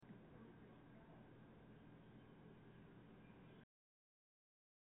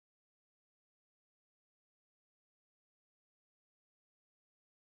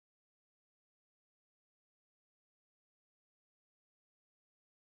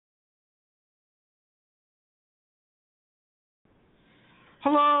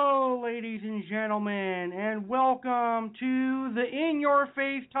Hello, ladies and gentlemen, and welcome to the In Your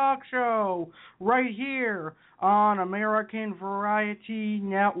Face Talk Show right here on American Variety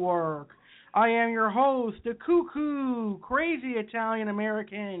Network. I am your host, the cuckoo, crazy Italian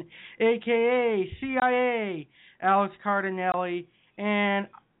American, aka CIA, Alex Cardinelli, and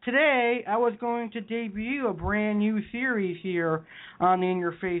today I was going to debut a brand new series here on the In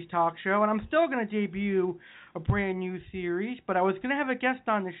Your Face Talk Show, and I'm still going to debut a brand new series, but I was going to have a guest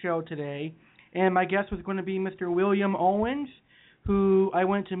on the show today, and my guest was going to be Mr. William Owens, who I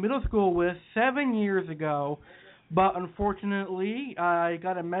went to middle school with 7 years ago, but unfortunately I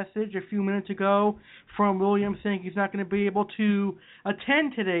got a message a few minutes ago from William saying he's not going to be able to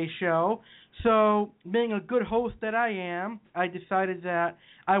attend today's show. So, being a good host that I am, I decided that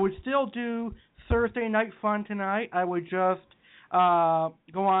I would still do Thursday Night Fun tonight. I would just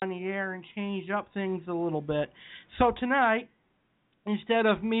go on the air and change up things a little bit. So tonight, instead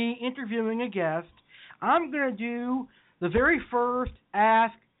of me interviewing a guest, I'm going to do the very first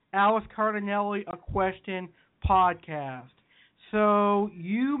Ask Alice Cardinelli a Question podcast. So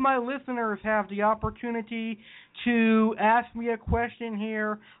you, my listeners, have the opportunity to ask me a question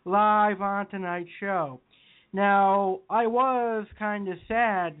here live on tonight's show. Now, I was kind of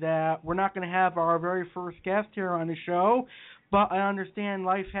sad that we're not going to have our very first guest here on the show, but I understand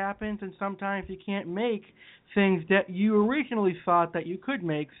life happens and sometimes you can't make things that you originally thought that you could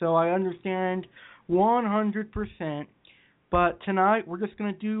make, so I understand 100%. But tonight, we're just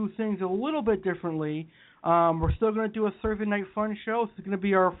going to do things a little bit differently. We're still going to do a Thursday Night Fun show. This is going to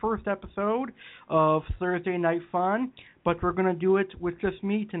be our first episode of Thursday Night Fun, but we're going to do it with just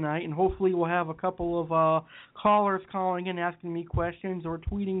me tonight, and hopefully we'll have a couple of callers calling in asking me questions or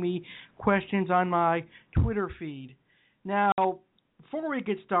tweeting me questions on my Twitter feed. Now, before we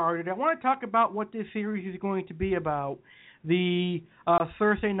get started, I want to talk about what this series is going to be about, the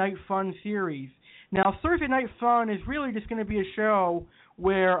Thursday Night Fun series. Now, Thursday Night Fun is really just going to be a show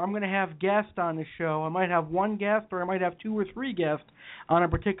where I'm going to have guests on the show. I might have one guest or I might have two or three guests on a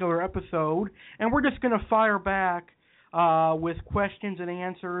particular episode, and we're just going to fire back with questions and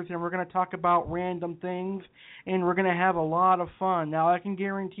answers, and we're going to talk about random things, and we're going to have a lot of fun. Now, I can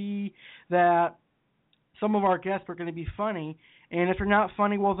guarantee that some of our guests are going to be funny, and if they're not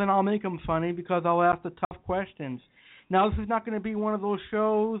funny, well, then I'll make them funny because I'll ask the tough questions. Now, this is not going to be one of those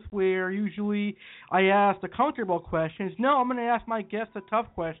shows where usually I ask the comfortable questions. No, I'm going to ask my guests the tough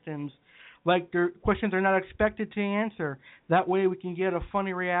questions, like their questions they're not expected to answer. That way we can get a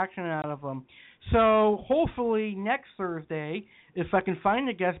funny reaction out of them. So hopefully next Thursday, if I can find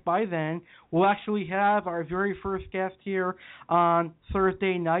a guest by then, we'll actually have our very first guest here on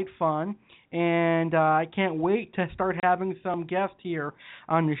Thursday Night Fun. And I can't wait to start having some guests here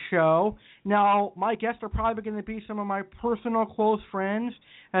on the show. Now, my guests are probably going to be some of my personal close friends,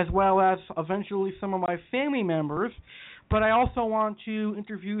 as well as eventually some of my family members. But I also want to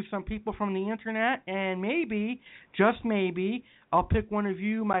interview some people from the internet, and maybe, just maybe, I'll pick one of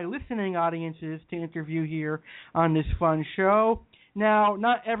you, my listening audiences, to interview here on this fun show. Now,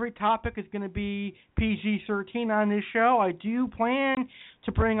 not every topic is going to be PG-13 on this show. I do plan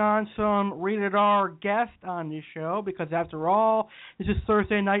to bring on some rated R guests on this show because, after all, this is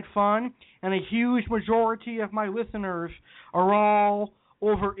Thursday Night Fun, and a huge majority of my listeners are all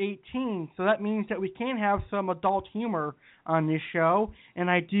over 18. So that means that we can have some adult humor on this show, and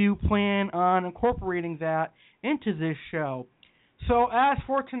I do plan on incorporating that into this show. So as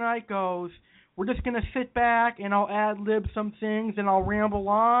for tonight goes, we're just going to sit back and I'll ad-lib some things and I'll ramble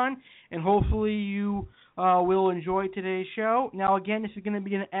on, and hopefully you will enjoy today's show. Now, again, this is going to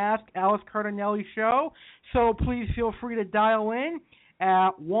be an Ask Alice Cardinelli show, so please feel free to dial in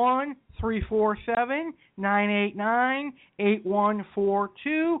at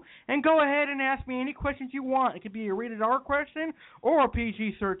 1-347-989-8142 and go ahead and ask me any questions you want. It could be a rated R question or a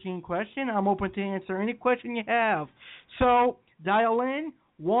PG-13 question. I'm open to answer any question you have. So dial in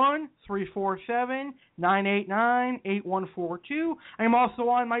 1-347-989-8142. I'm also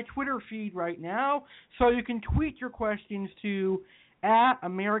on my Twitter feed right now, so you can tweet your questions to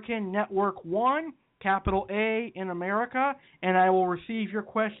 @American Network 1, capital A in America, and I will receive your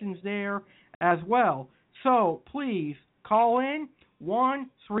questions there as well. So please call in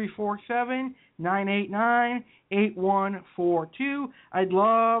 1-347-989-8142. I'd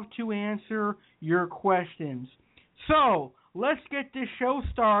love to answer your questions. So let's get this show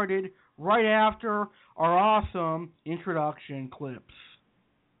started right after our awesome introduction clips.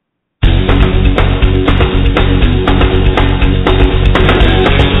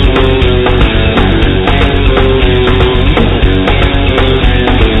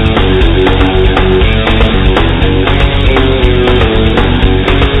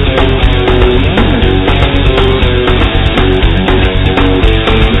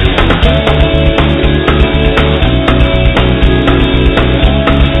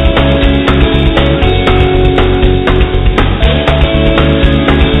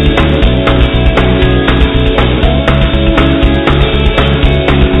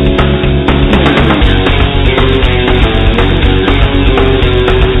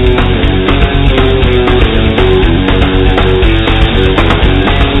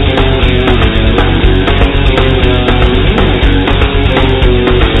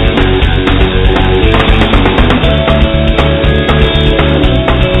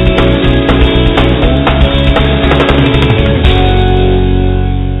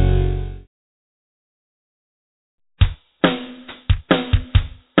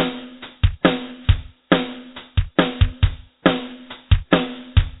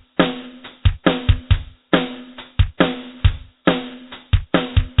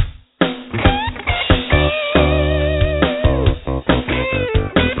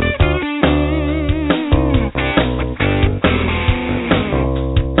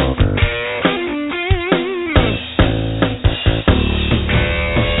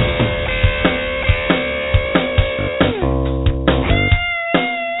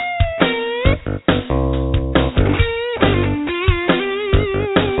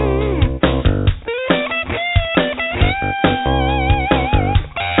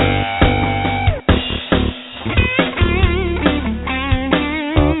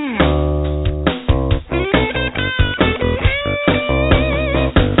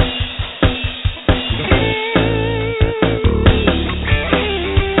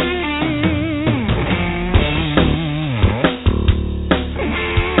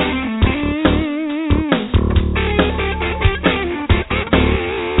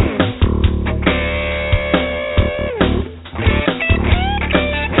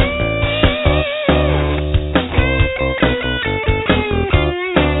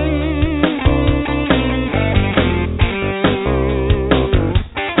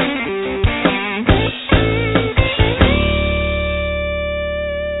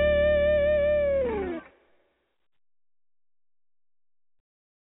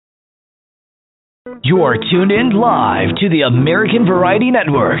 You're tuned in live to the American Variety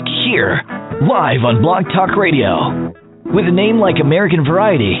Network, here, live on Blog Talk Radio. With a name like American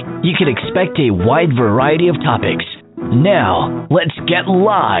Variety, you can expect a wide variety of topics. Now, let's get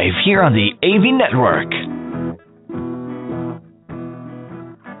live here on the AVN Network.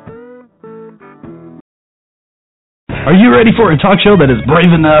 Are you ready for a talk show that is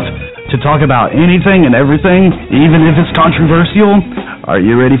brave enough to talk about anything and everything, even if it's controversial? Are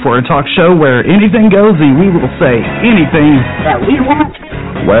you ready for a talk show where anything goes and we will say anything that we want?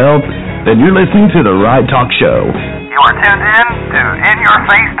 Well, then you're listening to the right talk show. You are tuned in to In Your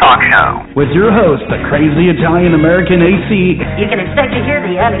Face Talk Show with your host, the crazy Italian-American AC. You can expect to hear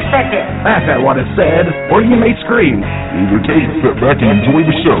the unexpected. Laugh at what is said, or you may scream. Either case, sit back and enjoy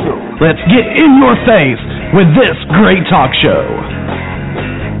the show. Let's get in your face with this great talk show.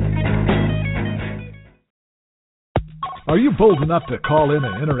 Are you bold enough to call in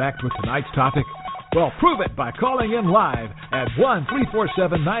and interact with tonight's topic? Well, prove it by calling in live at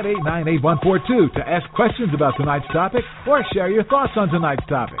 1-347-989-8142 to ask questions about tonight's topic or share your thoughts on tonight's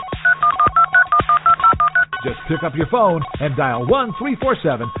topic. Just pick up your phone and dial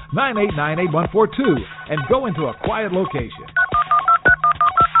 1-347-989-8142 and go into a quiet location.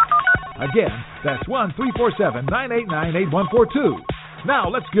 Again, that's 1-347-989-8142. Now,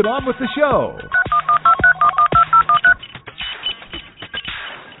 let's get on with the show.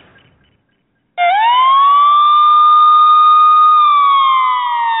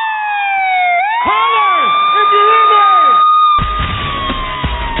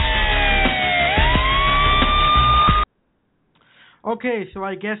 Okay, so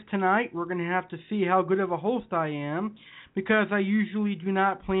I guess tonight we're going to have to see how good of a host I am, because I usually do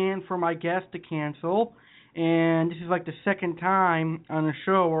not plan for my guest to cancel, and this is like the second time on the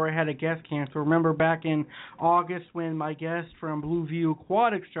show where I had a guest cancel. Remember back in August when my guest from Blue View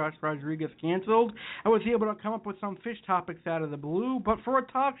Aquatics, Josh Rodriguez, canceled? I was able to come up with some fish topics out of the blue, but for a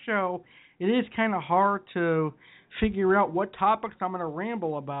talk show, it is kind of hard to figure out what topics I'm going to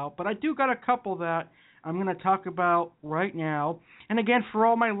ramble about, but I do got a couple that I'm going to talk about right now. And again, for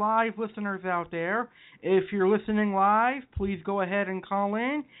all my live listeners out there, if you're listening live, please go ahead and call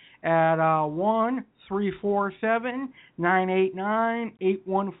in at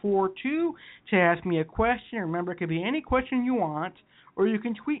 1-347-989-8142 to ask me a question. Remember, it could be any question you want, or you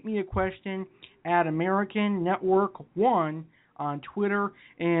can tweet me a question at American Network 1 on Twitter,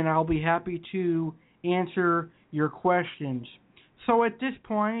 and I'll be happy to answer your questions. So at this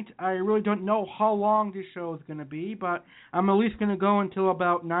point, I really don't know how long this show is going to be, but I'm at least going to go until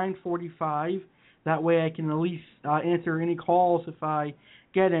about 9:45. That way I can at least answer any calls if I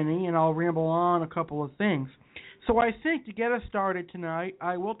get any, and I'll ramble on a couple of things. So I think to get us started tonight,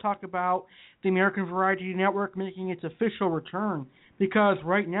 I will talk about the American Variety Network making its official return, because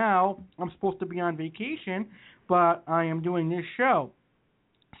right now I'm supposed to be on vacation, but I am doing this show.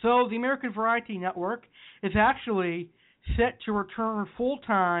 So the American Variety Network is actually set to return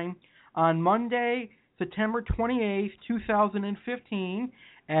full-time on Monday, September 28th, 2015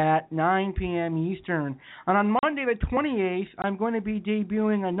 at 9 p.m. Eastern. And on Monday the 28th, I'm going to be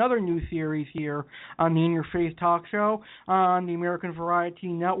debuting another new series here on the In Your Face Talk Show on the American Variety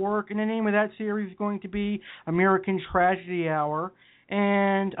Network. And the name of that series is going to be American Tragedy Hour.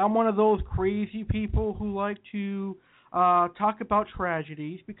 And I'm one of those crazy people who like to talk about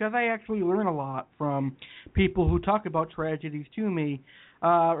tragedies, because I actually learn a lot from people who talk about tragedies to me.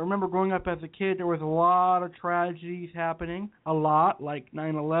 Remember growing up as a kid, there was a lot of tragedies happening, a lot, like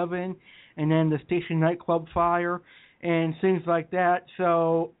 9/11, and then the station nightclub fire, and things like that.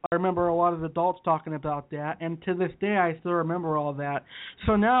 So I remember a lot of adults talking about that, and to this day I still remember all that.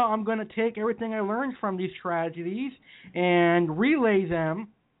 So now I'm going to take everything I learned from these tragedies and relay them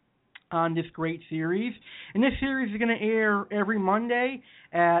on this great series. And this series is going to air every Monday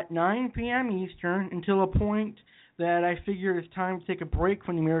at 9 p.m. Eastern until a point that I figure it's time to take a break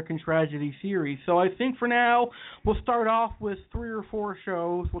from the American Tragedy series. So I think for now, we'll start off with 3 or 4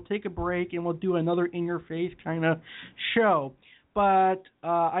 shows. We'll take a break, and we'll do another in-your-face kind of show. But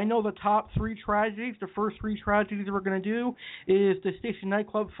I know the top 3 tragedies. The first 3 tragedies we're going to do is the station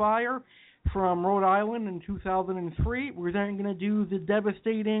nightclub fire from Rhode Island in 2003. We're then going to do the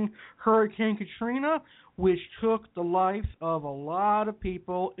devastating Hurricane Katrina, which took the lives of a lot of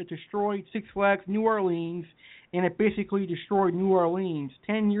people. It destroyed Six Flags New Orleans, and it basically destroyed New Orleans.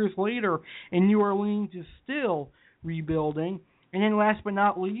 10 years later, and New Orleans is still rebuilding. And then last but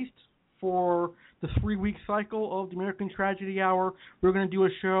not least, for the 3-week cycle of the American Tragedy Hour, we're going to do a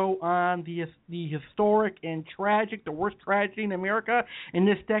show on the historic and tragic, the worst tragedy in America in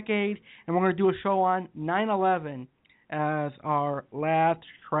this decade, and we're going to do a show on 9/11 as our last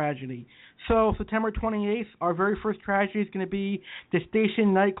tragedy. So September 28th, our very first tragedy is going to be the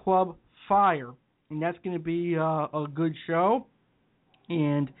Station nightclub fire, and that's going to be a good show.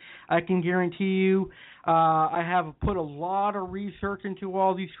 And I can guarantee you, I have put a lot of research into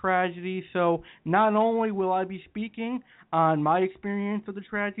all these tragedies, so not only will I be speaking on my experience of the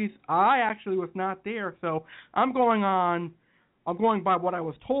tragedies, I actually was not there, so I'm going by what I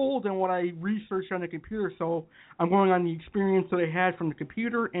was told and what I researched on the computer, so I'm going on the experience that I had from the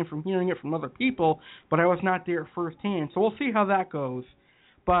computer and from hearing it from other people, but I was not there firsthand, so we'll see how that goes.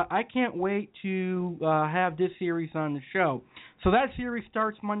 But I can't wait to have this series on the show. So that series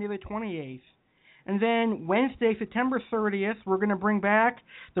starts Monday the 28th. And then Wednesday, September 30th, we're going to bring back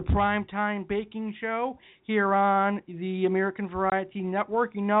the Primetime Baking Show here on the American Variety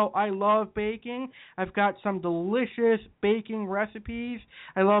Network. You know, I love baking. I've got some delicious baking recipes.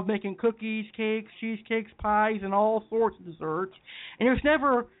 I love making cookies, cakes, cheesecakes, pies, and all sorts of desserts. And there's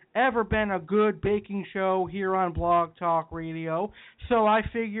never ever been a good baking show here on Blog Talk Radio. So I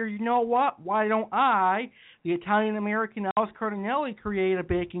figure, you know what? Why don't I, the Italian-American Alice Cardinelli, create a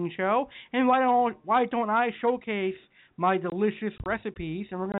baking show? And why don't I showcase my delicious recipes?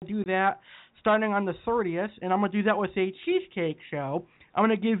 And we're going to do that starting on the 30th. And I'm going to do that with a cheesecake show. I'm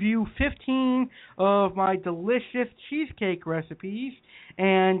going to give you 15 of my delicious cheesecake recipes,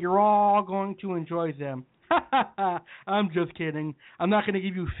 and you're all going to enjoy them. I'm just kidding. I'm not going to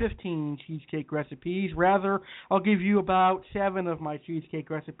give you 15 cheesecake recipes. Rather, I'll give you about 7 of my cheesecake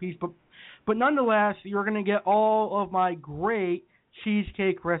recipes. But nonetheless, you're going to get all of my great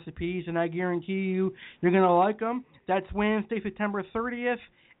cheesecake recipes, and I guarantee you, you're going to like them. That's Wednesday, September 30th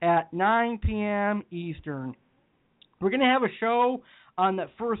at 9 p.m. Eastern. We're going to have a show on that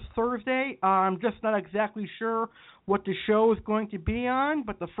first Thursday. I'm just not exactly sure what the show is going to be on,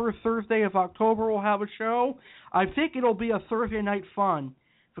 but the first Thursday of October we'll have a show. I think it'll be a Thursday Night Fun.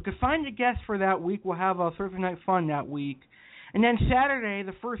 If we can find a guest for that week, we'll have a Thursday Night Fun that week. And then Saturday,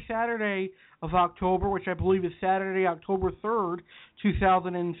 the first Saturday of October, which I believe is Saturday, October 3rd,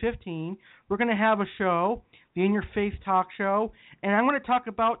 2015, we're going to have a show, the In Your Face Talk Show, and I'm going to talk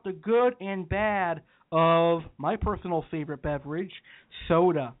about the good and bad of my personal favorite beverage,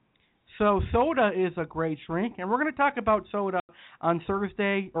 soda. So soda is a great drink, and we're going to talk about soda on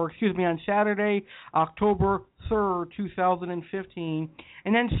Saturday, October 3rd, 2015.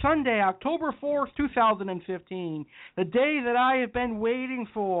 And then Sunday, October 4th, 2015, the day that I have been waiting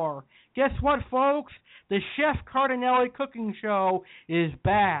for. Guess what, folks? The Chef Cardinelli Cooking Show is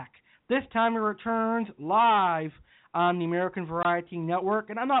back. This time it returns live on the American Variety Network.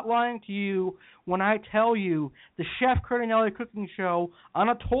 And I'm not lying to you when I tell you the Chef Cardinelli Cooking Show on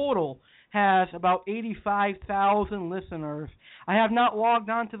a total has about 85,000 listeners. I have not logged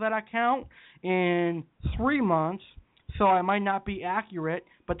on to that account in 3 months, so I might not be accurate,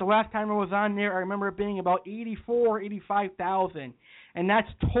 but the last time I was on there, I remember it being about 85,000, and that's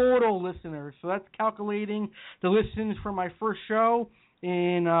total listeners. So that's calculating the listens for my first show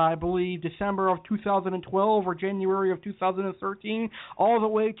in, I believe, December of 2012 or January of 2013, all the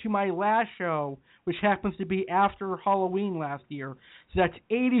way to my last show, which happens to be after Halloween last year. So that's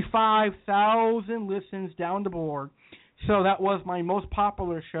 85,000 listens down the board. So that was my most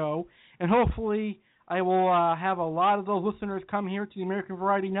popular show, and hopefully I will have a lot of those listeners come here to the American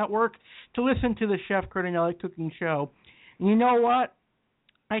Variety Network to listen to the Chef Cardinelli Cooking Show. And you know what?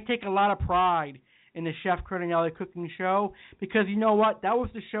 I take a lot of pride in the Chef Cardinelli Cooking Show, because you know what? That was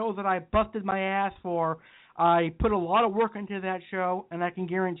the show that I busted my ass for. I put a lot of work into that show, and I can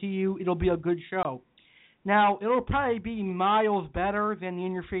guarantee you it'll be a good show. Now, it'll probably be miles better than the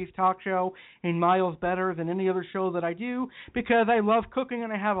In Your Face Talk Show and miles better than any other show that I do, because I love cooking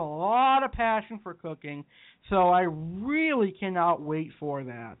and I have a lot of passion for cooking. So I really cannot wait for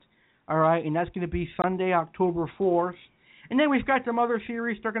that. All right, and that's going to be Sunday, October 4th. And then we've got some other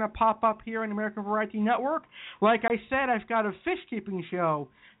series that are going to pop up here on the American Variety Network. Like I said, I've got a fish keeping show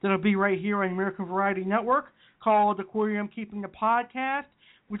that'll be right here on the American Variety Network called Aquarium Keeping the Podcast,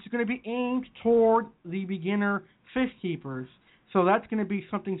 which is going to be aimed toward the beginner fish keepers. So that's going to be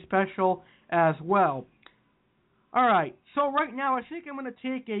something special as well. All right, so right now I think I'm going to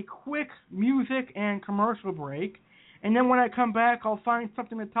take a quick music and commercial break. And then when I come back, I'll find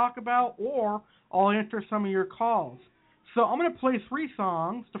something to talk about, or I'll answer some of your calls. So I'm going to play 3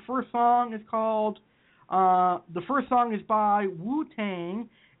 songs. The first song is by Wu-Tang,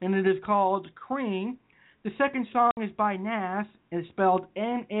 and it is called Cream. The second song is by Nas, and it's spelled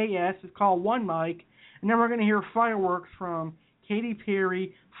N-A-S. It's called One Mic. And then we're going to hear Fireworks from Katy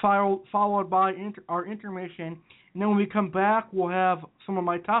Perry, followed by our intermission. And then when we come back, we'll have some of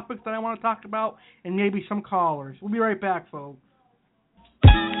my topics that I want to talk about, and maybe some callers. We'll be right back, folks.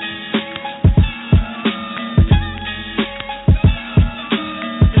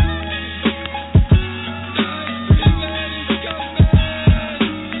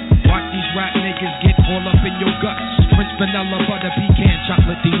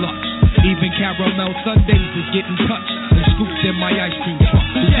 Sundays is getting touched and scooped in my ice cream truck.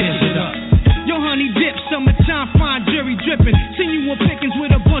 Who tears it up? Yo, honey dip, summertime, fine jury dripping. Seen you on pickings with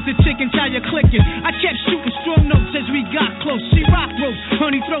a bunch of chickens, how you clicking? I kept shooting strong notes as we got close. She rock ropes,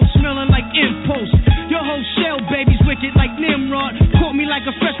 honey throat smelling like impost. Your whole shell, baby's wicked like Nimrod. Caught me like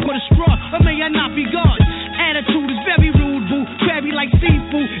a fresh put of straw, or may I not be God? Attitude is very rude, boo. Crabby like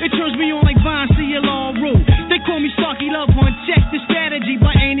seafood, it turns me on like Vine, CLR rule. They call me Starkey Love Hunt, check the strategy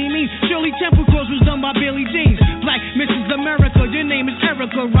by any means. Shirley Temple Cross was done by Billy Jeans. Black Mrs. America, your name is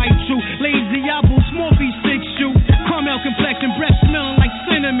Erica, right? True. Lazy apple, small feet, 6 shoe. Caramel complexion, breath smelling like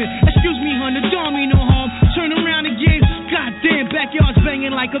cinnamon. Excuse me, honey, don't mean no harm. Turn around again. Goddamn, backyard's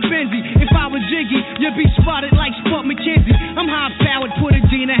banging like a Benzie. If I was Jiggy, you'd be spotted like Spud McKenzie. I'm high powered, put a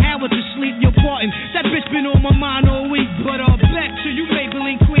Dina Howard to sleep. You're parting. That bitch been on my mind all week. But back to you,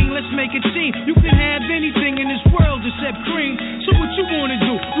 Maybelline Queen. Let's make a team. You can have anything in this world except cream. So what you wanna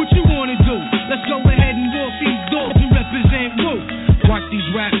do? What you wanna do? Let's go ahead and walk these dogs and represent Woo. Watch these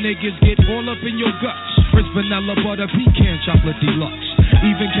rap niggas get all up in your guts. French vanilla butter pecan chocolate deluxe.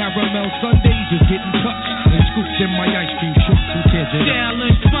 Even caramel sundaes is getting touched and scooped in my ice cream truck. Who tears it up?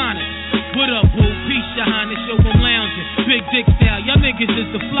 Challenge Phonics. What up, boo? Peace, your highness, yo, I'm lounging. Big dick style, y'all niggas is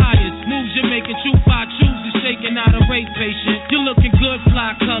the flyers. Moves you're making, true five chooses, shaking out a rape patient. You're looking good,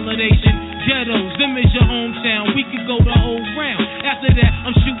 fly coloration. Ghettos, them is your hometown. We could go the whole round. After that,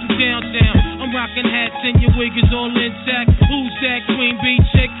 I'm shooting downtown. I'm rocking hats and your wig is all intact. Who's that queen bee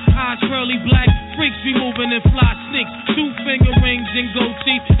chick? Eyes curly black. Freaks be moving and fly sneaks. 2-finger rings and gold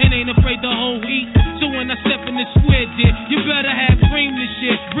teeth. And ain't afraid to hold heat. So when I step in the square, dear, you better have cream this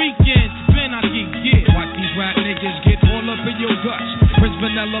shit. Weekends, Ben, I keep get. Watch these rap niggas get all up in your guts. French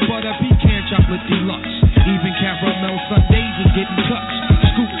vanilla butter pecan chocolate deluxe. Even caramel sundaes is getting touched.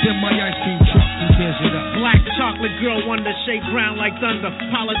 Scooped in my ice cream truck. Who tears it up? Black chocolate girl, wonder shade brown like thunder.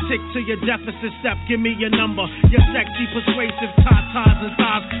 Politic to your deficit step, give me your number. Your sexy, persuasive tatas and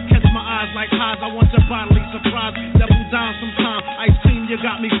thighs. Catch my eyes like highs, I want your bodily surprise. Double down sometime. Ice cream, you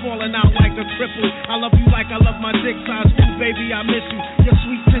got me falling out like a cripple. I love you like I love my dick size. Ooh, baby, I miss you. Your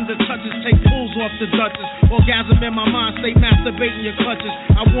sweet tender touches take pulls off the Duchess. Orgasm in my mind, stay masturbating your clutches.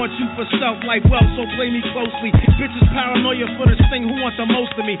 I want you for self like wealth, so play me closely. Bitches paranoia for this thing, who wants the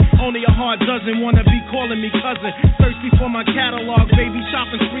most of me? Only a heart doesn't wanna be calling me cousin. Thirsty for my catalog, baby,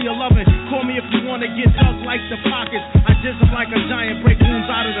 shopping spree of loving. Call me if you wanna get dug like the pockets. I just am like a giant, break wounds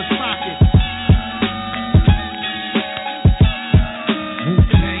out of the socket.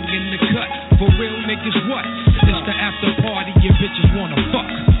 Wu-Tang in the cut, for real niggas what? It's the after party, your bitches wanna fuck.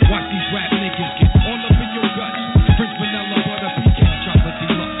 Watch these rap niggas get all up in your guts. French vanilla butter pecan chocolate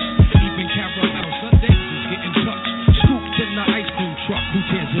deluxe. Even caramel sundaes is getting touched. Scooped in the ice cream truck. Who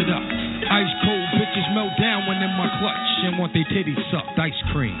tears it up? Ice cold bitches melt down when in my clutch and want their titties sucked. Ice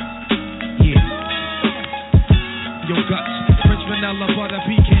cream. Yeah. Your guts. French vanilla butter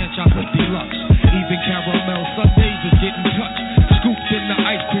pecan chocolate deluxe. Even caramel sundaes is getting touched. Scooped in the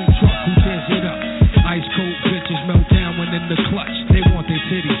ice cream truck. Who tears it up? Ice cold bitches melt down when in the clutch. They want their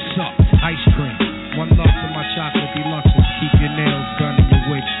titties sucked. Ice cream. One love to my chocolate deluxes. Keep your nails done and your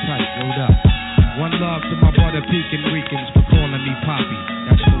wigs tight. Rolled up. One love to my butter pecan Ricans for calling me Poppy.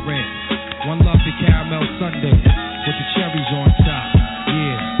 That's for real. One love to caramel sundae with the cherries on top.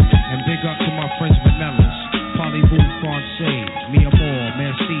 Yeah. And big up to my French vanillas. Parlez-vous français, mi amour,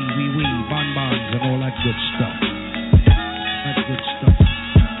 merci, oui oui, bonbons and all that good stuff. That good stuff.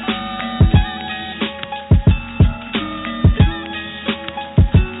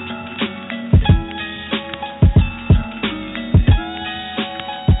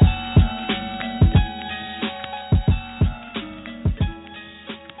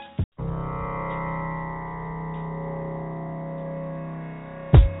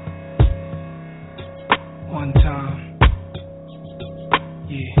 One time,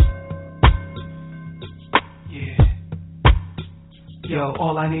 yeah. Yo,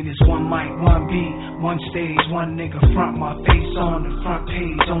 all I need is one mic, one beat, one stage, one nigga front my face on the front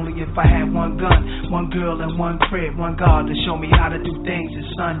page. Only if I had one gun, one girl and one crib, one God to show me how to do things the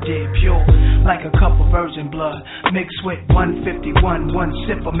sun did. Pure, like a cup of virgin blood, mixed with 151, one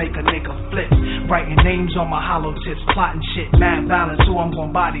sip will make a nigga flip. Writing names on my hollow tips, plotting shit, mad balance, who I'm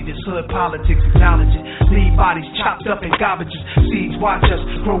gon' body, this hood politics, acknowledge it. Leave bodies chopped up in garbages, seeds watch us,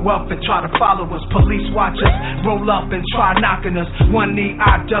 grow up and try to follow us. Police watch us, roll up and try knocking us. One knee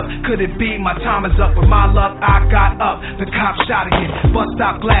I duck, could it be my time is up? With my luck I got up, the cop shot again. Bust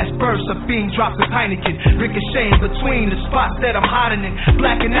out glass burst, a fiend drops his Heineken. Ricocheting between the spots that I'm hiding in.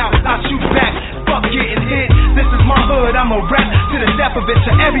 Blacking out, I shoot back, fuck getting hit. This is my hood, I'm a rap to the death of it.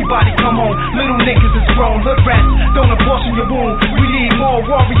 So everybody come on, little niggas is grown. Look rats, don't abortion your wound. We need more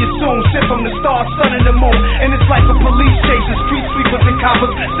warriors soon. Sent from the stars, sun, and the moon. And it's like a police chase, street sweepers and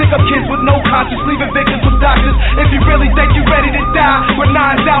coppers. Stick up kids with no conscience, leaving victims with doctors. If you really think you ready to die, with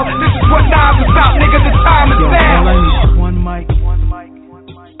nines out, this is what nines is about, nigga. The time is now. All I need is one mic.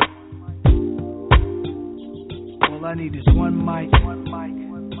 All I need is one mic. That's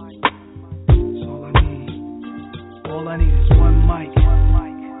all I need. All I need is one mic.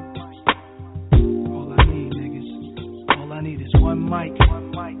 All I need, niggas. All I need is one mic.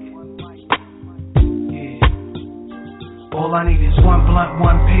 Yeah. All I need is one blunt,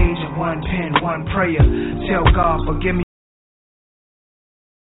 one page, and one pen, one prayer. Tell God, forgive me.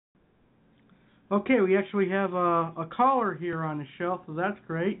 Okay, we actually have a caller here on the show, so that's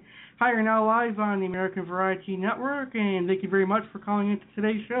great. Hi, you're now live on the American Variety Network, and thank you very much for calling into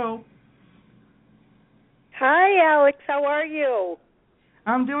today's show. Hi, Alex. How are you?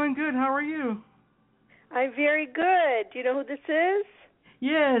 I'm doing good. How are you? I'm very good. Do you know who this is?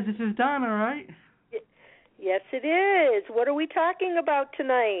 Yes, this is Donna, right? Yes, it is. What are we talking about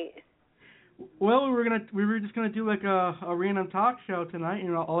tonight? Well, we were just gonna do like a random talk show tonight,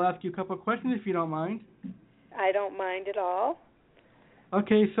 and I'll ask you a couple of questions if you don't mind. I don't mind at all.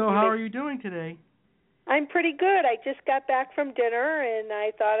 Okay, so how are you doing today? I'm pretty good. I just got back from dinner, and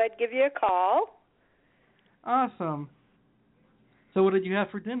I thought I'd give you a call. Awesome. So what did you have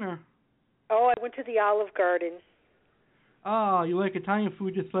for dinner? Oh, I went to the Olive Garden. Oh, you like Italian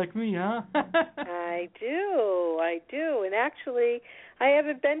food just like me, huh? I do. And actually, I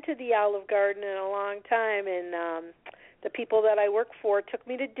haven't been to the Olive Garden in a long time, and the people that I work for took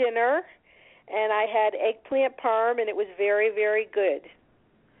me to dinner, and I had eggplant parm, and it was very, very good.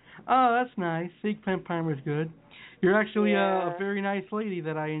 Oh, that's nice. Eggplant parm is good. You're actually a very nice lady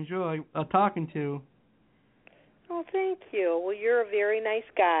that I enjoy talking to. Oh, thank you. Well, you're a very nice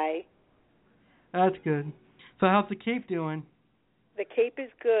guy. That's good. So how's the Cape doing? The Cape is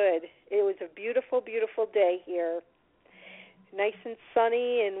good. It was a beautiful, beautiful day here. Nice and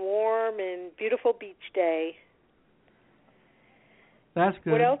sunny and warm and beautiful beach day. That's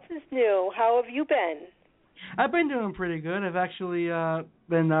good. What else is new? How have you been? I've been doing pretty good. I've actually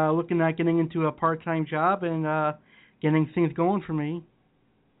been looking at getting into a part-time job and getting things going for me.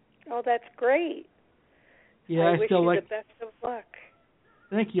 Oh, that's great. Yeah, I wish still you like the best of luck.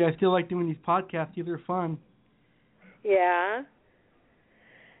 Thank you. I still like doing these podcasts. They're fun. Yeah.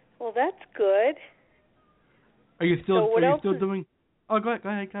 Well, that's good. Are you still doing? Oh, go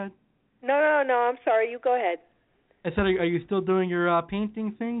ahead. No. I'm sorry. You go ahead. I said, are you still doing your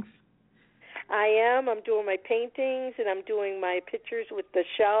painting things? I am. I'm doing my paintings, and I'm doing my pictures with the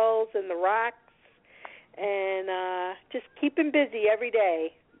shells and the rocks, and just keeping busy every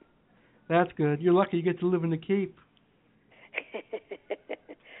day. That's good. You're lucky you get to live in the Cape.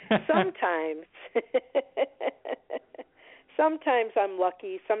 Sometimes. Sometimes I'm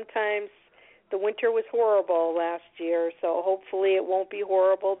lucky. Sometimes the winter was horrible last year, so hopefully it won't be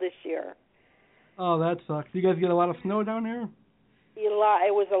horrible this year. Oh, that sucks. You guys get a lot of snow down here?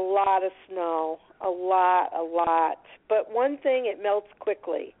 It was a lot of snow. A lot. But one thing, it melts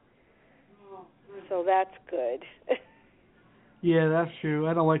quickly. So that's good. Yeah, that's true.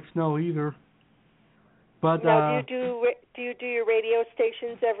 I don't like snow either. But now, do you do your radio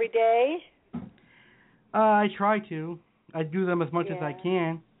stations every day? I try to. I do them as much as I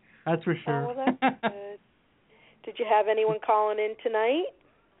can. That's for sure. Oh, well, that's good. Did you have anyone calling in tonight?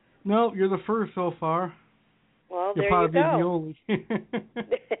 No, you're the first so far. Well, You'll there probably you go. be the only.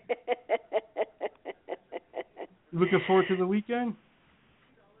 Looking forward to the weekend?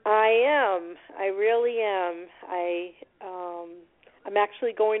 I am. I really am. I'm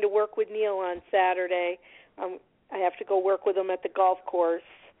actually going to work with Neil on Saturday. I have to go work with him at the golf course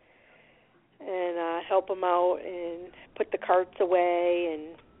and help him out and put the carts away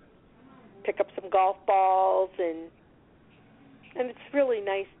and pick up some golf balls and it's really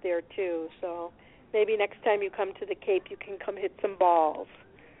nice there too. So maybe next time you come to the Cape, you can come hit some balls.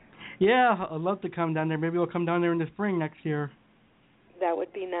 Yeah, I'd love to come down there. Maybe we'll come down there in the spring next year. That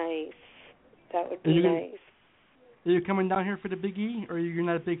would be nice. Nice. Are you coming down here for the Big E, or you're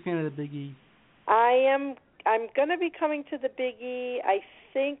not a big fan of the Big E? I'm going to be coming to the Big E. I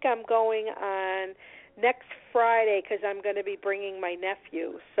think I'm going on next Friday because I'm going to be bringing my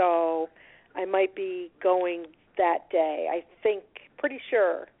nephew. So I might be going that day. I think, pretty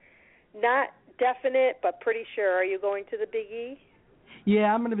sure. Not definite, but pretty sure. Are you going to the Big E?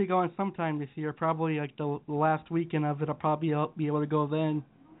 Yeah, I'm going to be going sometime this year, probably like the last weekend of it. I'll probably be able to go then.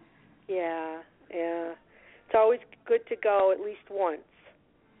 Yeah. It's always good to go at least once.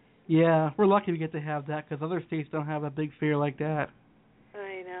 Yeah, we're lucky we get to have that because other states don't have a big fair like that.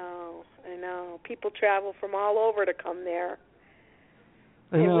 I know. People travel from all over to come there.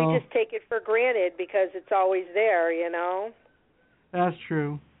 And we just take it for granted because it's always there, you know? That's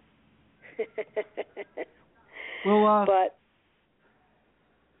true. Well, but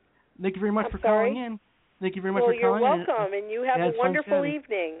thank you very much for calling in. Thank you very much for calling in. Well, you're welcome, and you have a wonderful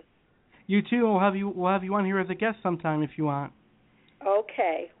evening. You too. We'll have you on here as a guest sometime if you want.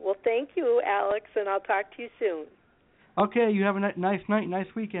 Okay. Well, thank you, Alex, and I'll talk to you soon. Okay. You have a nice night, nice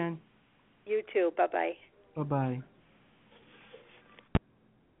weekend. You too. Bye-bye. Bye-bye.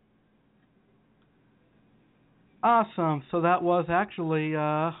 Awesome. So that was actually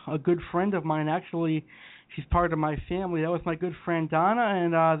a good friend of mine. Actually, she's part of my family. That was my good friend Donna,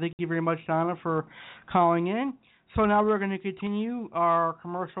 and thank you very much, Donna, for calling in. So now we're going to continue our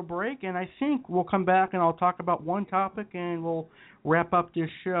commercial break, and I think we'll come back and I'll talk about one topic, and we'll wrap up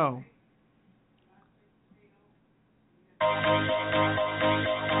this show.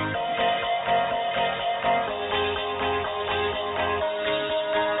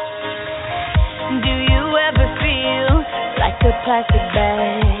 A plastic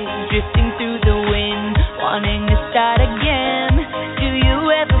bag drifting through the wind, wanting to start again. Do you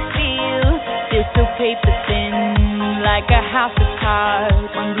ever feel so paper thin, like a house of cards,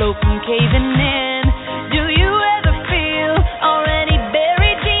 one blow from caving in? Do you ever feel already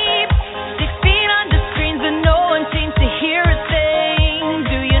buried deep, 6 feet under screens but no one seems to hear a thing?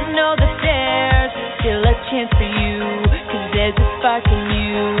 Do you know that there's still a chance for you, 'cause there's a spark in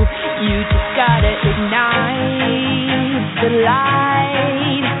you, you just gotta ignite the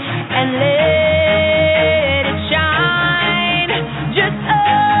light and let it shine just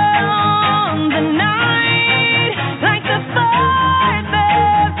on the night, like the 4th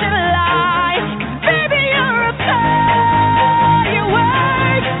of July. 'Cause baby, you're a firework.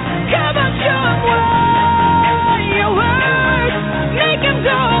 Come on, show 'em what you're worth. Make 'em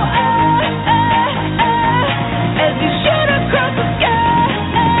go as you shoot across the sky.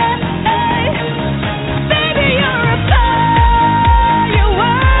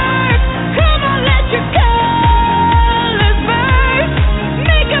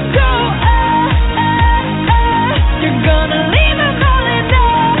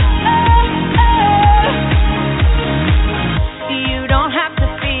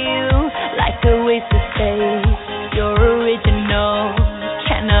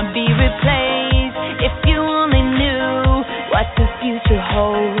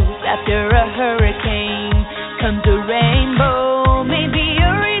 After a hurricane comes a rainbow, maybe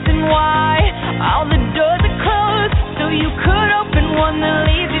a reason why all the doors are closed, so you could open one that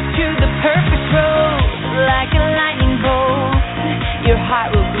leads you to the perfect road. Like a lightning bolt, your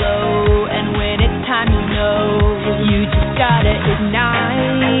heart will glow, and when it's time you know, you just gotta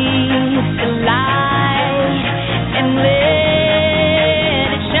ignite the light and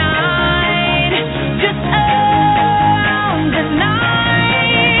let it shine just on the night.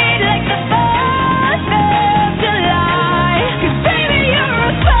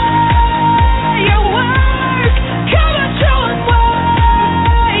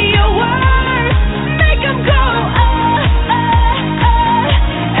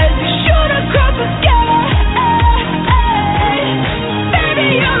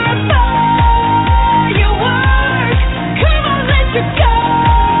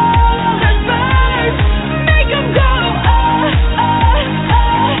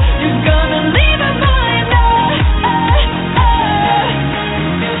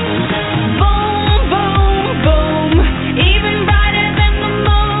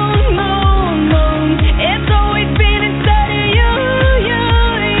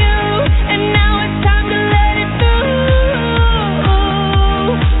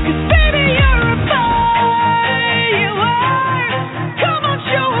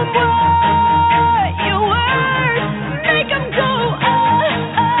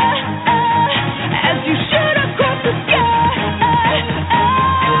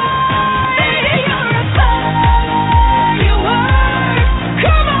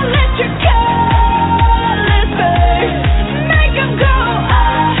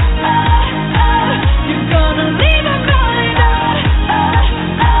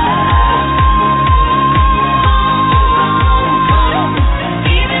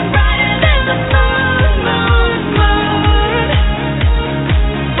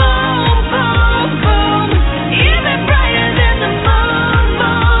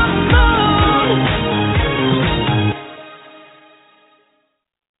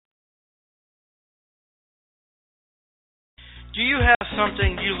 Do you have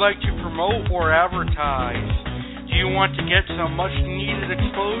something you'd like to promote or advertise? Do you want to get some much-needed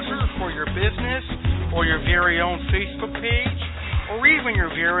exposure or your very own Facebook page, or even your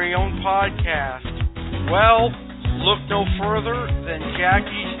very own podcast? Well, look no further than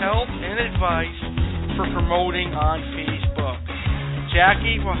Jackie's help and advice for promoting on Facebook.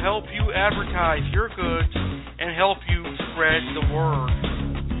 Jackie will help you advertise your goods and help you spread the word.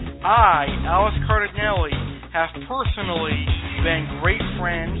 I, Alice Cardinelli, have personally been great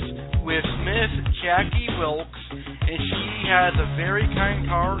friends with Miss Jackie Wilkes, and she has a very kind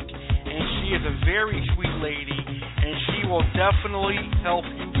heart, and she is a very sweet lady, and she will definitely help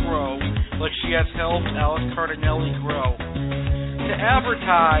you grow like she has helped Alice Cardinelli grow. To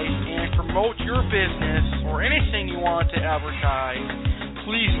advertise and promote your business or anything you want to advertise,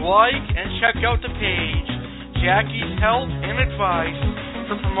 please like and check out the page, Jackie's Help and Advice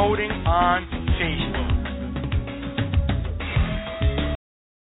for Promoting on Facebook.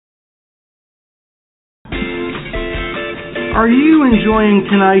 Are you enjoying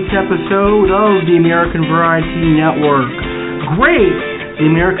tonight's episode of the American Variety Network? Great! The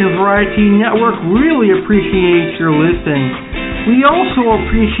American Variety Network really appreciates your listening. We also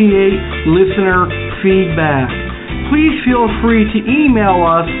appreciate listener feedback. Please feel free to email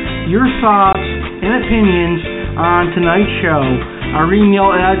us your thoughts and opinions on tonight's show. Our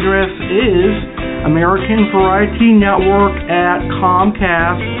email address is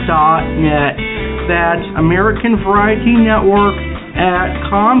AmericanVarietyNetwork@Comcast.net. That's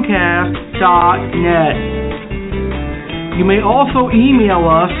AmericanVariety.Network@Comcast.net. You may also email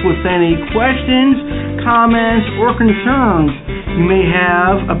us with any questions, comments, or concerns you may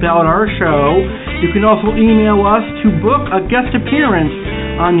have about our show. You can also email us to book a guest appearance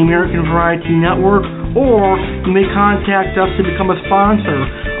on the American Variety Network, or you may contact us to become a sponsor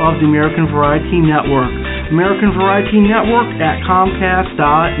of the American Variety Network. American Variety Network at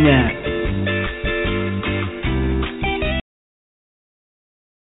Comcast.net.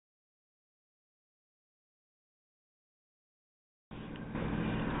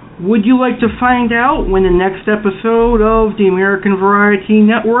 Would you like to find out when the next episode of the American Variety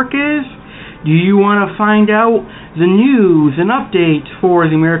Network is? Do you want to find out the news and updates for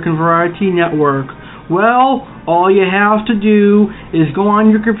the American Variety Network? Well, all you have to do is go on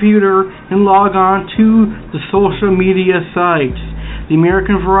your computer and log on to the social media sites. The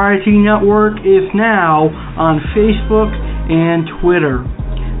American Variety Network is now on Facebook and Twitter.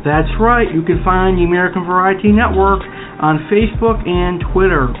 That's right, you can find the American Variety Network on Facebook and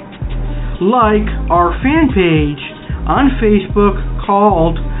Twitter. Like our fan page on Facebook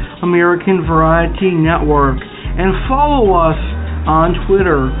called American Variety Network, and follow us on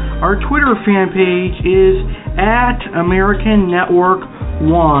Twitter. Our Twitter fan page is @American Network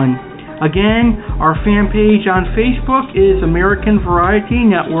 1. Again, our fan page on Facebook is American Variety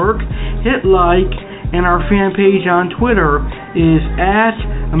Network. Hit like, and our fan page on Twitter is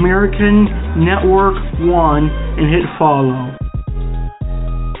 @American Network 1, and hit follow.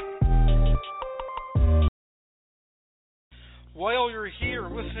 While you're here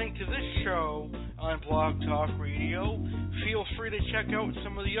listening to this show on Blog Talk Radio, feel free to check out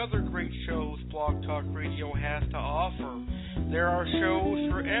some of the other great shows Blog Talk Radio has to offer. There are shows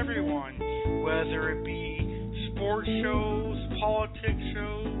for everyone, whether it be sports shows, politics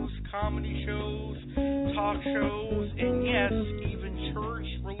shows, comedy shows, talk shows, and yes, even church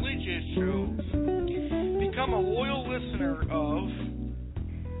religious shows. Become a loyal listener of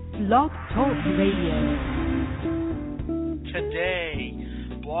Blog Talk Radio today.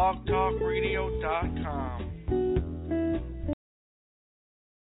 blogtalkradio.com.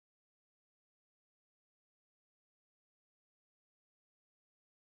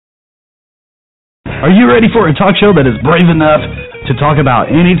 Are you ready for a talk show that is brave enough to talk about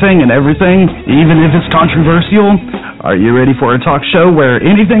anything and everything, even if it's controversial? Are you ready for a talk show where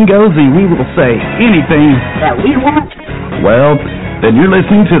anything goes and we will say anything that we want? Well, then you're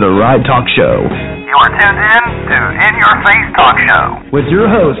listening to the right talk show. You are tuned in to In Your Face Talk Show with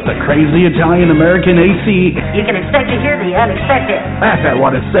your host, the crazy Italian-American AC. You can expect to hear the unexpected. Laugh at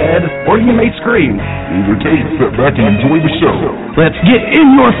what is said, or you may scream. In your case, sit back and enjoy the show. Let's get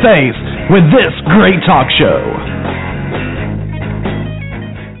in your face with this great talk show.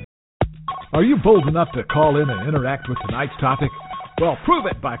 Are you bold enough to call in and interact with tonight's topic? Well, prove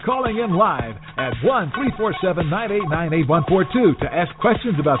it by calling in live at 1-347-989-8142 to ask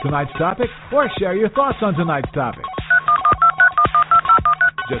questions about tonight's topic or share your thoughts on tonight's topic.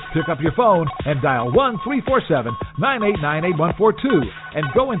 Just pick up your phone and dial 1-347-989-8142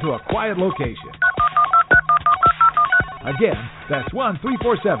 and go into a quiet location. Again, that's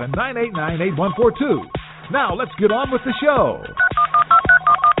 1-347-989-8142. Now, let's get on with the show.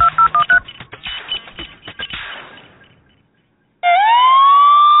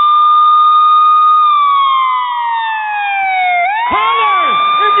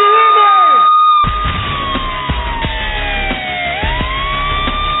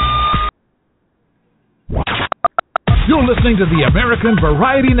 listening to the American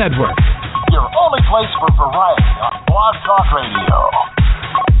Variety Network. Your only place for variety on Blog Talk Radio.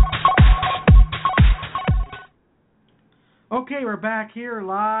 Okay, we're back here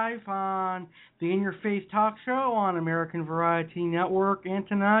live on the In Your Face Talk Show on American Variety Network, and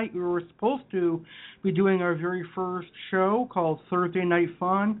tonight we were supposed to be doing our very first show called Thursday Night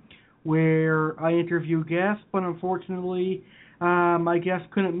Fun, where I interview guests, but unfortunately my guest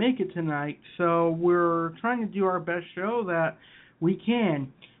couldn't make it tonight, so we're trying to do our best show that we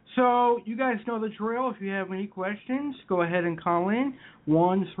can. So you guys know the drill. If you have any questions, go ahead and call in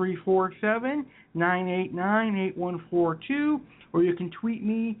 1-347-989-8142, or you can tweet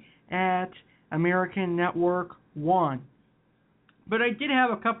me at American Network 1. But I did have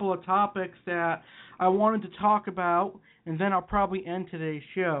a couple of topics that I wanted to talk about, and then I'll probably end today's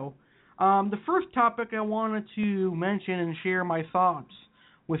show. The first topic I wanted to mention and share my thoughts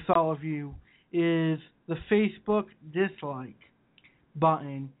with all of you is the Facebook dislike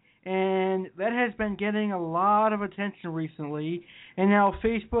button. And that has been getting a lot of attention recently. And now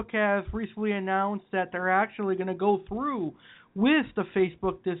Facebook has recently announced that they're actually going to go through with the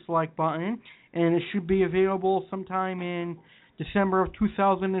Facebook dislike button. And it should be available sometime in December of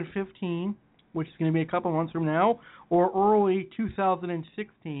 2015, which is going to be a couple months from now, or early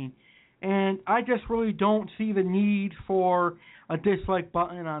 2016. And I just really don't see the need for a dislike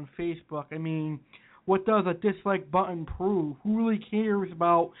button on Facebook. I mean, what does a dislike button prove? Who really cares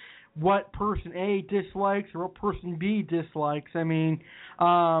about what person A dislikes or what person B dislikes? I mean,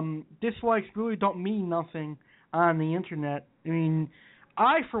 dislikes really don't mean nothing on the internet. I mean,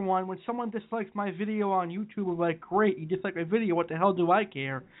 I, for one, when someone dislikes my video on YouTube, I'm like, great, you dislike my video, what the hell do I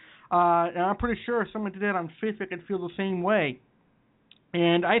care? And I'm pretty sure if someone did that on Facebook, I'd feel the same way.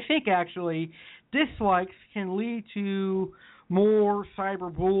 And I think, actually, dislikes can lead to more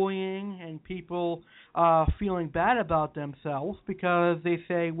cyberbullying and people feeling bad about themselves because they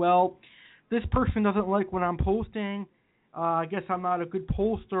say, well, this person doesn't like what I'm posting, I guess I'm not a good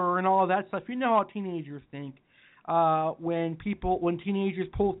poster and all of that stuff. You know how teenagers think. When teenagers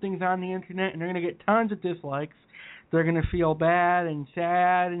post things on the internet and they're going to get tons of dislikes, they're going to feel bad and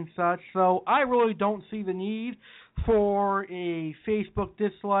sad and such. So I really don't see the need for a Facebook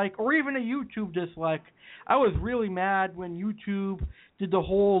dislike or even a YouTube dislike. I was really mad when YouTube did the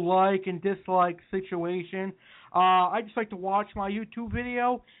whole like and dislike situation. I just like to watch my YouTube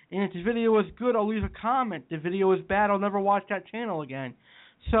video, and if the video is good, I'll leave a comment. If the video is bad, I'll never watch that channel again.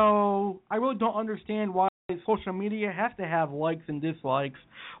 So I really don't understand why social media has to have likes and dislikes.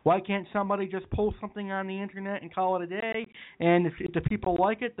 Why can't somebody just post something on the internet and call it a day? And if the people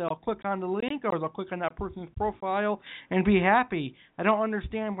like it, they'll click on the link or they'll click on that person's profile and be happy. I don't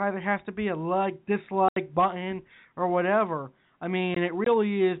understand why there has to be a like, dislike button or whatever. I mean, it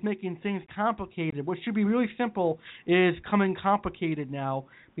really is making things complicated. What should be really simple is coming complicated now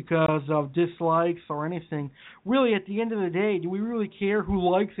because of dislikes or anything. Really, at the end of the day, do we really care who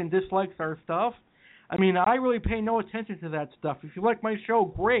likes and dislikes our stuff? I mean, I really pay no attention to that stuff. If you like my show,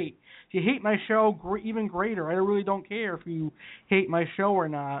 great. If you hate my show, even greater. I really don't care if you hate my show or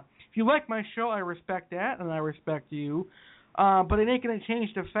not. If you like my show, I respect that, and I respect you. But it ain't going to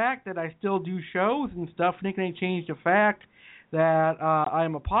change the fact that I still do shows and stuff. It ain't going to change the fact that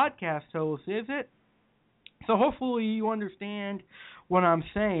I'm a podcast host, is it? So hopefully you understand what I'm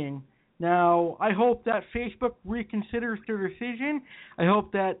saying. Now, I hope that Facebook reconsiders their decision. I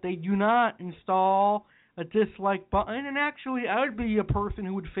hope that they do not install a dislike button. And actually, I would be a person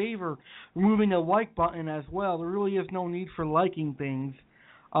who would favor removing the like button as well. There really is no need for liking things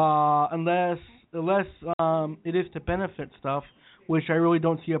unless it is to benefit stuff, which I really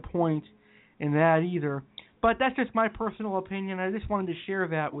don't see a point in that either. But that's just my personal opinion. I just wanted to share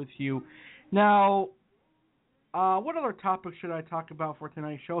that with you. Now, what other topics should I talk about for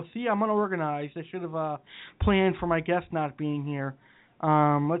tonight's show? See, I'm unorganized. I should have planned for my guest not being here.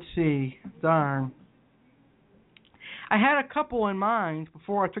 Let's see. Darn. I had a couple in mind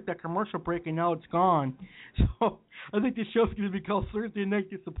before I took that commercial break, and now it's gone. So I think this show's going to be called Thursday Night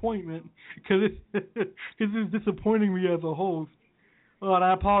Dissappointment because it's disappointing me as a host. Well, and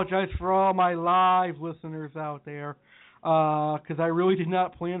I apologize for all my live listeners out there because I really did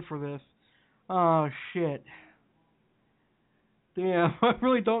not plan for this. Oh, shit. Damn, I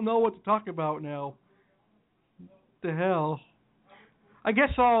really don't know what to talk about now. The hell. I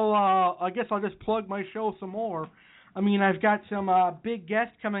guess I'll just plug my show some more. I mean, I've got some big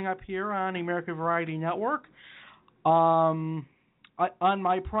guests coming up here on the American Variety Network. On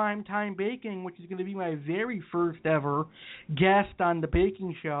my Primetime Baking, which is going to be my very first ever guest on the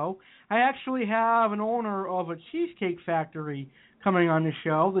baking show, I actually have an owner of a cheesecake factory coming on the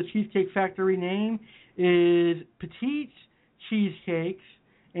show. The Cheesecake Factory name is Petite cheesecakes,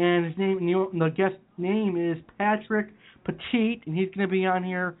 and his name, the guest name is Patrick Petit, and he's going to be on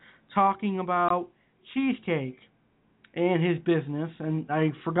here talking about cheesecake and his business, and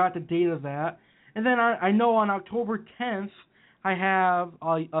I forgot the date of that. And then I know on October 10th, I have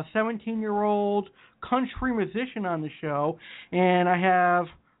a 17-year-old country musician on the show, and I have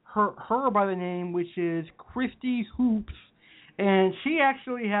her by the name, which is Christy Hoops, and she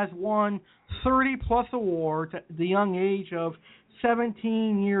actually has won 30-plus awards at the young age of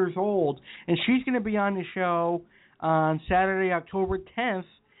 17 years old, and she's going to be on the show on Saturday, October 10th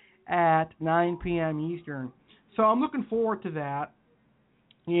at 9 p.m. Eastern. So I'm looking forward to that,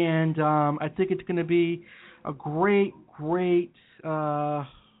 and I think it's going to be a great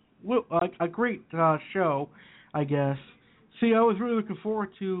show, I guess. See, I was really looking forward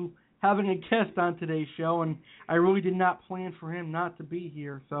to having a guest on today's show, and I really did not plan for him not to be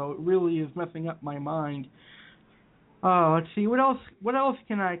here, so it really is messing up my mind. Let's see, what else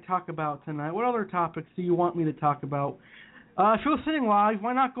can I talk about tonight? What other topics do you want me to talk about? If you're listening live,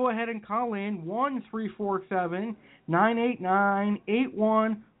 why not go ahead and call in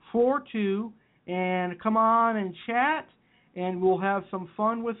 1-347-989-8142 and come on and chat, and we'll have some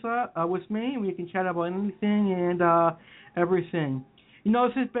fun with me. We can chat about anything and everything. You know,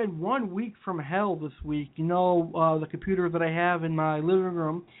 this has been 1 week from hell this week. You know, the computer that I have in my living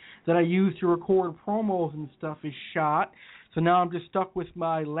room that I use to record promos and stuff is shot. So now I'm just stuck with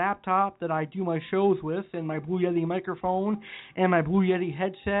my laptop that I do my shows with, and my Blue Yeti microphone, and my Blue Yeti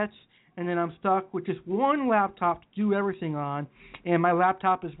headsets, and then I'm stuck with just one laptop to do everything on, and my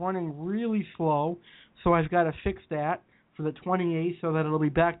laptop is running really slow, so I've got to fix that for the 28th so that it'll be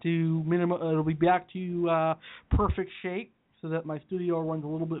back to perfect shape, so that my studio runs a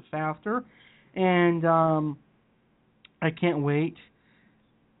little bit faster, and I can't wait.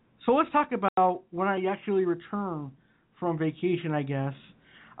 So let's talk about when I actually return from vacation, I guess.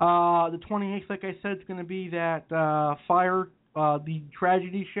 The 28th, like I said, it's going to be that the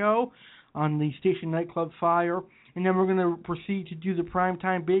tragedy show on the station nightclub Fire, and then we're going to proceed to do the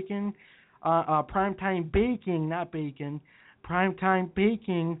primetime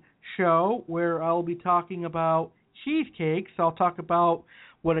baking show, where I'll be talking about cheesecakes. I'll talk about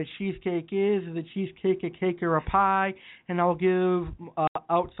what a cheesecake is a cheesecake a cake or a pie, and I'll give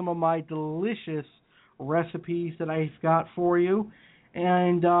out some of my delicious recipes that I've got for you.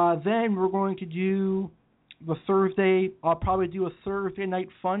 And then we're going to do the Thursday, I'll probably do a Thursday night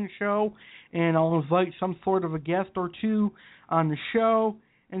fun show, and I'll invite some sort of a guest or two on the show,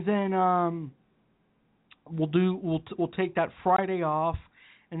 and then we'll take that Friday off,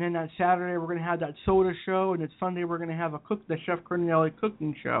 and then that Saturday we're going to have that soda show, and then Sunday we're going to have the Chef Cornelli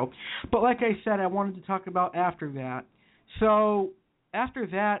cooking show. But like I said, I wanted to talk about after that. So after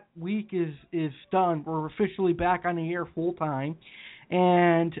that week is done, we're officially back on the air full time,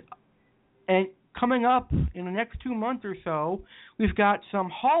 and coming up in the next 2 months or so, we've got some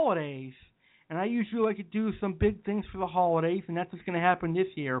holidays, and I usually like to do some big things for the holidays, and that's what's going to happen this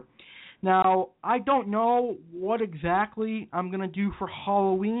year. Now, I don't know what exactly I'm going to do for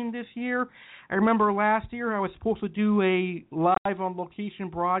Halloween this year. I remember last year I was supposed to do a live-on-location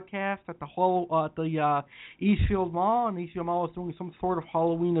broadcast at the Eastfield Mall, and Eastfield Mall was doing some sort of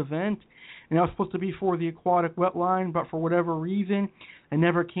Halloween event, and that was supposed to be for the aquatic wetline, but for whatever reason, it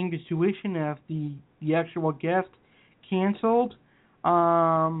never came to fruition as the actual guest canceled.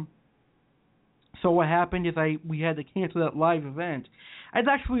 So what happened is we had to cancel that live event. I'd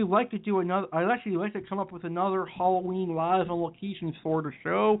actually like to come up with another Halloween live on location sort of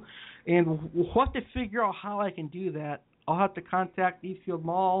show, and we'll have to figure out how I can do that. I'll have to contact Eastfield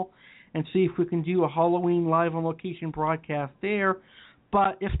Mall and see if we can do a Halloween live on location broadcast there.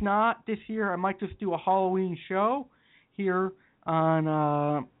 But if not, this year I might just do a Halloween show here on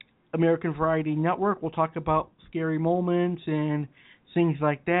American Variety Network. We'll talk about scary moments and things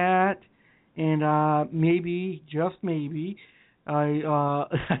like that. And maybe, just maybe,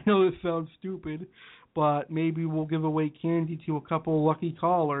 I know this sounds stupid, but maybe we'll give away candy to a couple lucky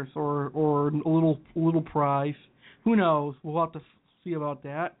callers or a little prize. Who knows? We'll have to see about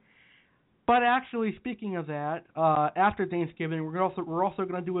that. But actually, speaking of that, after Thanksgiving, we're also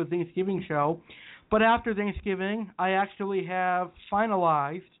going to do a Thanksgiving show. But after Thanksgiving, I actually have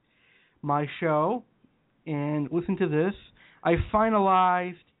finalized my show, and listen to this. I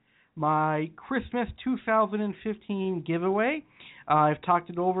finalized my Christmas 2015 giveaway. I've talked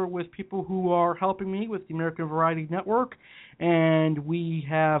it over with people who are helping me with the American Variety Network, and we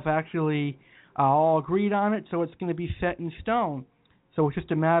have actually all agreed on it, so it's going to be set in stone. So it's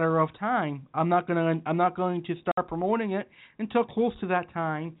just a matter of time. I'm not going to start promoting it until close to that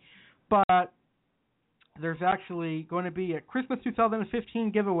time, but there's actually going to be a Christmas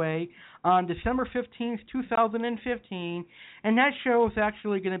 2015 giveaway on December 15th, 2015, and that show is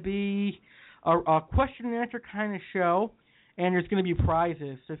actually going to be a question and answer kind of show, and there's going to be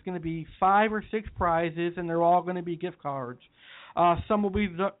prizes. There's going to be 5 or 6 prizes, and they're all going to be gift cards. Some will be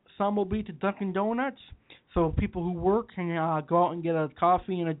to Dunkin' Donuts, so people who work can go out and get a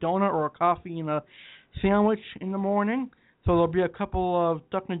coffee and a donut or a coffee and a sandwich in the morning. So there'll be a couple of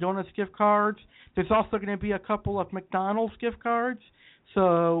Dunkin' Donuts gift cards. There's also going to be a couple of McDonald's gift cards,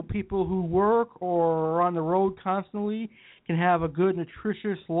 so people who work or are on the road constantly can have a good,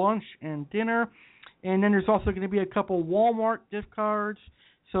 nutritious lunch and dinner. And then there's also going to be a couple Walmart gift cards,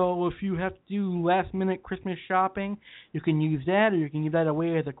 so if you have to do last-minute Christmas shopping, you can use that, or you can give that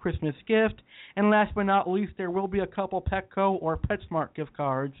away as a Christmas gift. And last but not least, there will be a couple Petco or PetSmart gift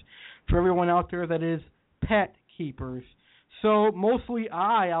cards for everyone out there that is pet keepers. So mostly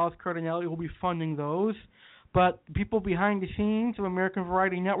I, Alex Cardinelli, will be funding those, but people behind the scenes of American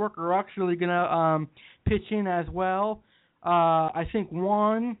Variety Network are actually going to pitch in as well. I think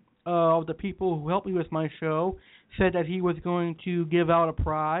one of the people who helped me with my show said that he was going to give out a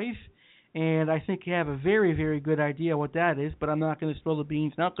prize, and I think you have a very, very good idea what that is, but I'm not going to spill the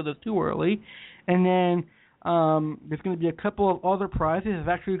beans now because it's too early. And then there's going to be a couple of other prizes. I've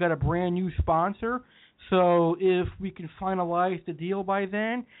actually got a brand new sponsor, so if we can finalize the deal by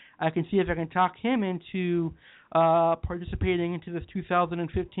then, I can see if I can talk him into participating into this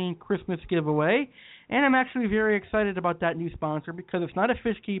 2015 Christmas giveaway. And I'm actually very excited about that new sponsor because it's not a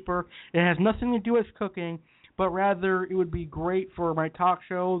fish keeper. It has nothing to do with cooking, but rather it would be great for my talk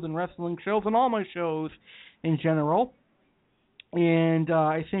shows and wrestling shows and all my shows in general. And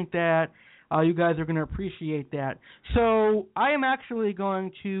I think that you guys are going to appreciate that. So I am actually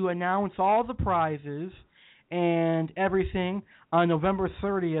going to announce all the prizes and everything on November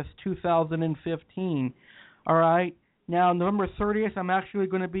 30th, 2015. All right? Now, November 30th, I'm actually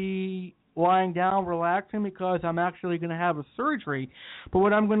going to be lying down, relaxing, because I'm actually going to have a surgery. But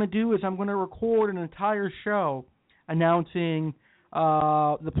what I'm going to do is I'm going to record an entire show announcing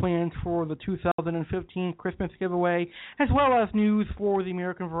the plans for the 2015 Christmas giveaway, as well as news for the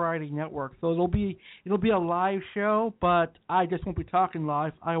American Variety Network. So it'll be a live show, but I just won't be talking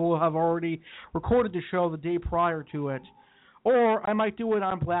live. I will have already recorded the show the day prior to it, or I might do it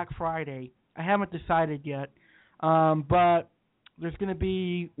on Black Friday. I haven't decided yet, but there's going to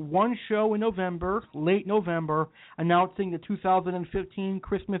be one show in November, late November, announcing the 2015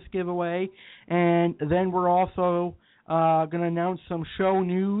 Christmas giveaway, and then we're also going to announce some show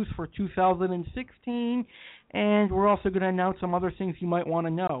news for 2016, and we're also going to announce some other things you might want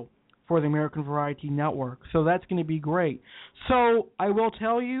to know for the American Variety Network. So that's going to be great. So I will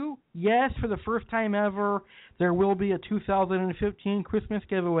tell you, yes, for the first time ever, there will be a 2015 Christmas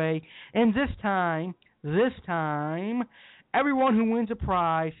giveaway, and this time, everyone who wins a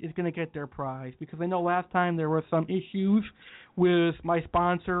prize is going to get their prize, because I know last time there were some issues with my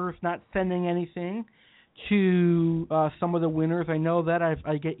sponsors not sending anything to some of the winners. I know that.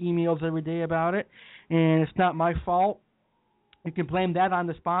 I get emails every day about it, and it's not my fault. You can blame that on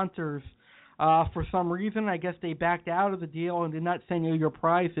the sponsors. For some reason, I guess they backed out of the deal and did not send you your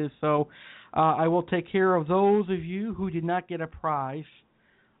prizes, so I will take care of those of you who did not get a prize,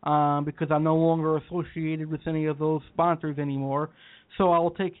 because I'm no longer associated with any of those sponsors anymore. So I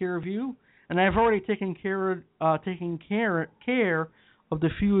will take care of you, and I've already taken care of the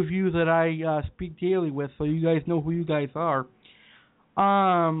few of you that I speak daily with, so you guys know who you guys are.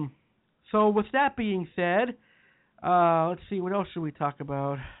 So with that being said, let's see, what else should we talk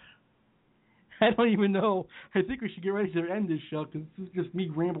about? I don't even know. I think we should get ready to end this show, because this is just me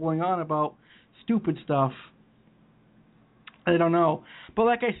rambling on about stupid stuff. I don't know. But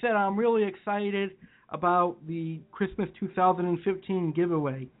like I said, I'm really excited about the Christmas 2015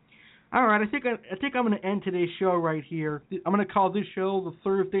 giveaway. All right, I think I'm going to end today's show right here. I'm going to call this show the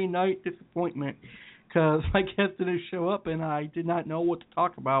Thursday Night Disappointment, because my guest didn't show up and I did not know what to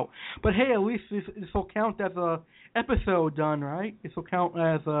talk about. But hey, at least this will count as a episode done, right? This will count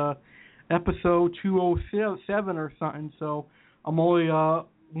as a episode 207 or something. So I'm only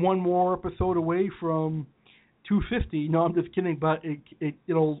one more episode away from 250. No, I'm just kidding, but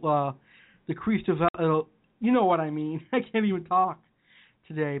it'll decrease to, you know what I mean. I can't even talk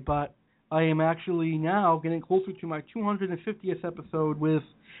today, but I am actually now getting closer to my 250th episode with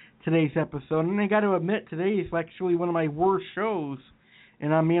today's episode, and I got to admit, today is actually one of my worst shows,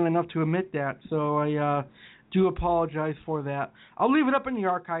 and I'm man enough to admit that, so I do apologize for that. I'll leave it up in the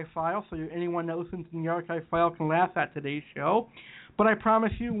archive file, so anyone that listens in the archive file can laugh at today's show, but I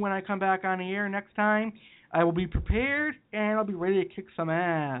promise you, when I come back on the air next time, I will be prepared, and I'll be ready to kick some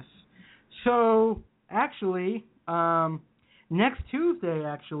ass. So, actually, next Tuesday,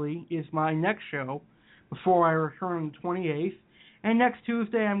 actually, is my next show before I return on the 28th. And next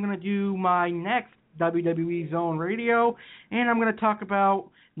Tuesday, I'm going to do my next WWE Zone Radio, and I'm going to talk about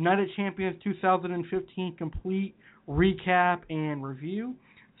Night of Champions 2015 complete recap and review.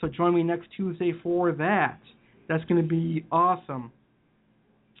 So join me next Tuesday for that. That's going to be awesome.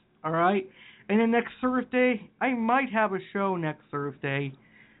 All right. And then next Thursday, I might have a show next Thursday.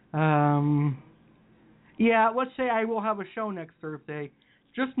 Yeah, let's say I will have a show next Thursday.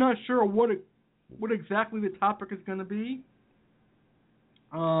 Just not sure what exactly the topic is going to be.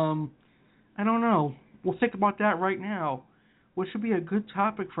 I don't know. We'll think about that right now. What should be a good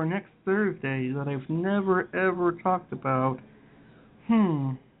topic for next Thursday that I've never ever talked about?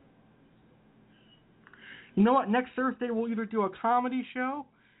 You know what? Next Thursday we'll either do a comedy show,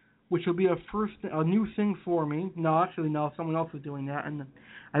 which will be a new thing for me. No, actually, no. Someone else is doing that, and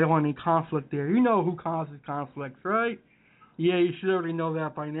I don't want any conflict there. You know who causes conflicts, right? Yeah, you should already know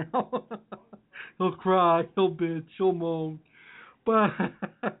that by now. He'll cry, he'll bitch, he'll moan. But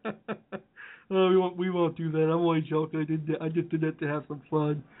we won't do that. I'm only joking. I just did that to have some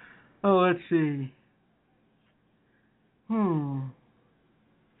fun. Oh, let's see.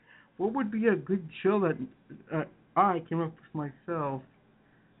 What would be a good show that I came up with myself?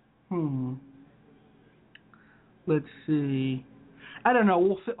 Let's see. I don't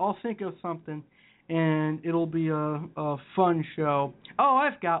know. I'll think of something, and it'll be a fun show. Oh,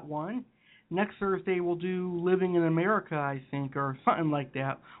 I've got one. Next Thursday we'll do Living in America, I think, or something like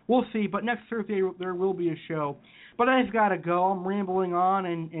that. We'll see, but next Thursday there will be a show. But I've got to go. I'm rambling on,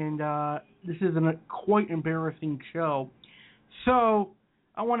 and this is a quite embarrassing show. So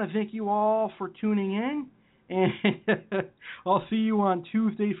I want to thank you all for tuning in, and I'll see you on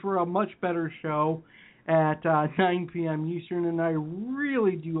Tuesday for a much better show at 9 p.m. Eastern, and I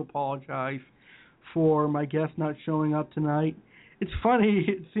really do apologize for my guest not showing up tonight. It's funny,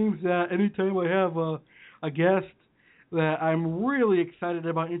 it seems that anytime I have a guest that I'm really excited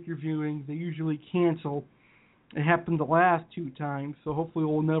about interviewing, they usually cancel. It happened the last 2 times, so hopefully it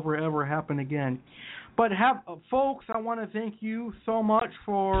will never ever happen again. But folks, I want to thank you so much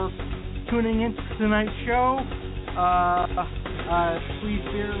for tuning in to tonight's show. Please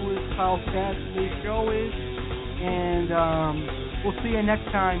bear with how sad today's show is, and we'll see you next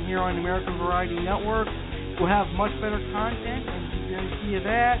time here on American Variety Network. We'll have much better content, and we guarantee you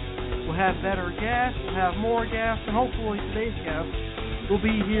that. We'll have better guests, we'll have more guests, and hopefully today's guest will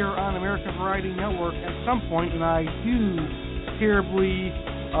be here on American Variety Network at some point, and I do terribly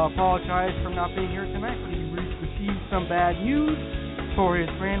apologize for not being here tonight, but he received some bad news for his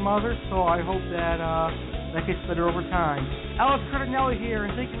grandmother, so I hope that that gets better over time. Alex Cardinelli here,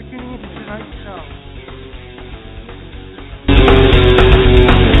 and thank you for tuning in to tonight's show.